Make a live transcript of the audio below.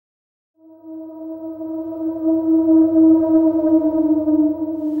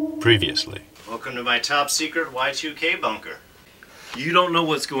Previously. Welcome to my top secret Y2K bunker. You don't know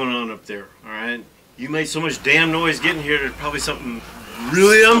what's going on up there, alright? You made so much damn noise getting here, there's probably something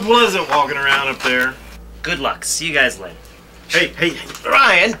really unpleasant walking around up there. Good luck. See you guys later. Hey,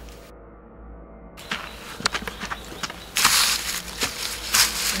 Ryan!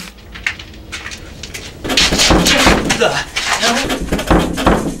 The hell?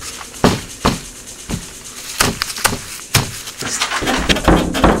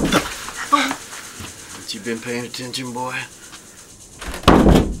 You been paying attention, boy?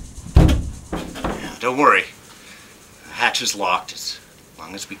 Yeah, don't worry. The hatch is locked. As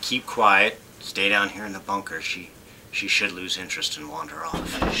long as we keep quiet, stay down here in the bunker, she should lose interest and wander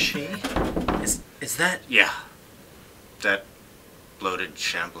off. She? Is that... Yeah. That bloated,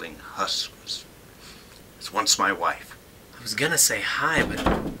 shambling husk was once my wife. I was gonna say hi, but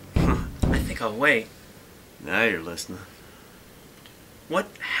I think I'll wait. Now you're listening. What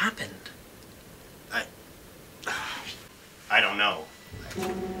happened? I don't know.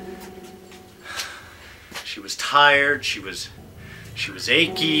 She was tired, she was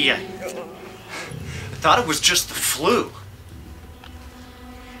achy. I thought it was just the flu.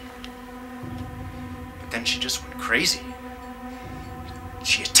 But then she just went crazy.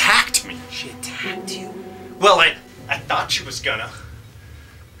 She attacked me. She attacked you? Well, I thought she was gonna.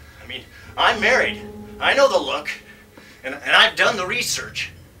 I mean, I'm married. I know the look. And I've done the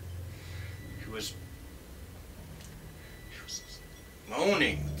research. She was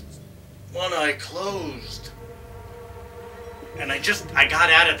moaning, one eye closed. And I got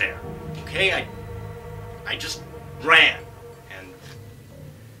out of there. Okay? I just ran.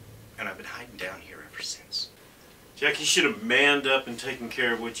 And I've been hiding down here ever since. Jack, you should have manned up and taken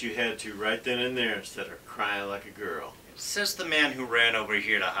care of what you had to right then and there instead of crying like a girl. It says the man who ran over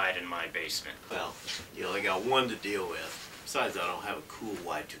here to hide in my basement. Well, you only got one to deal with. Besides, I don't have a cool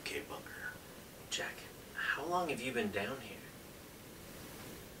Y2K bunker. Jack, how long have you been down here?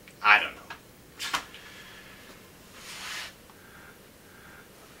 I don't know.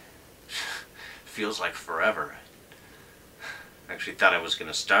 Feels like forever. I actually thought I was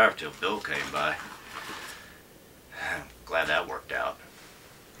gonna starve till Bill came by. I'm glad that worked out.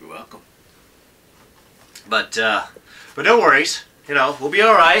 You're welcome. But no worries. You know, we'll be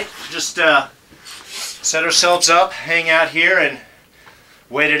all right. Just set ourselves up, hang out here, and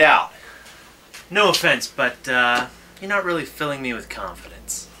wait it out. No offense, but you're not really filling me with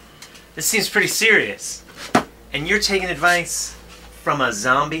confidence. This seems pretty serious. And you're taking advice from a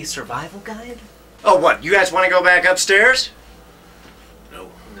zombie survival guide? Oh, what? You guys want to go back upstairs?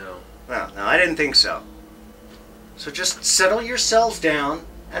 No. Well, no, I didn't think so. So just settle yourselves down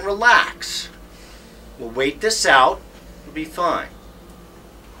and relax. We'll wait this out. It'll be fine.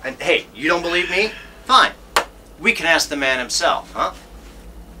 And hey, you don't believe me? Fine. We can ask the man himself, huh?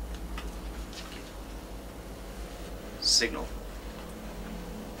 Signal.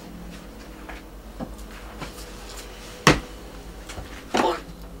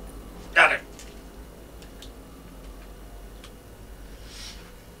 Got it.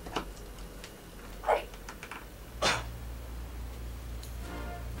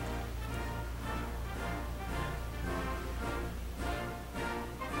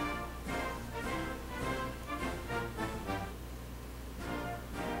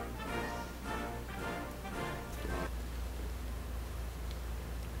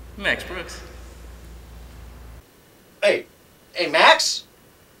 Max Brooks. Hey, Max?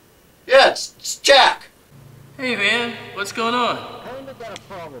 Yeah, it's Jack. Hey man, what's going on? Kinda got a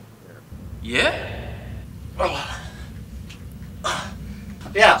problem here. Yeah?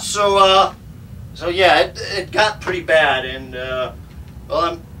 Yeah, so yeah, it got pretty bad, and well,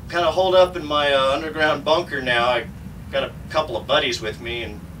 I'm kind of holed up in my underground bunker now. I got a couple of buddies with me,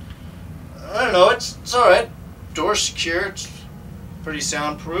 and I don't know, it's all right. Door's secure. It's pretty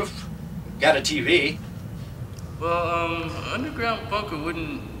soundproof. Got a TV. Well, underground bunker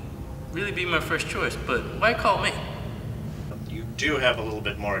wouldn't really be my first choice, but why call me? You do have a little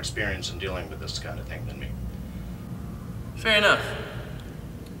bit more experience in dealing with this kind of thing than me. Fair enough.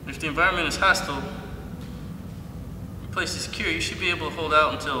 If the environment is hostile, your place is secure, you should be able to hold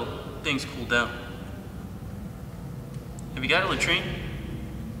out until things cool down. Have you got a latrine?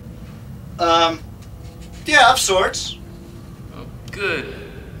 Yeah, of sorts. Oh, good.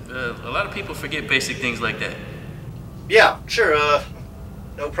 A lot of people forget basic things like that. Yeah, sure,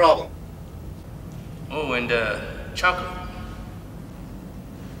 no problem. Oh, and chocolate.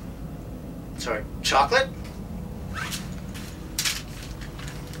 Sorry, chocolate?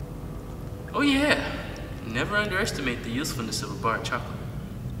 Oh yeah. Never underestimate the usefulness of a bar of chocolate.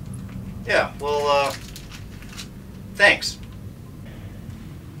 Yeah, well, thanks.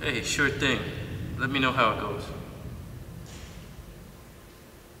 Hey, sure thing. Let me know how it goes.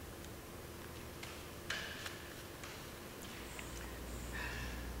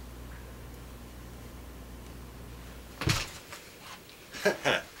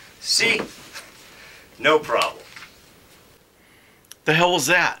 See? No problem. The hell was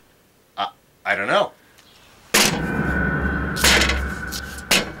that? I don't know.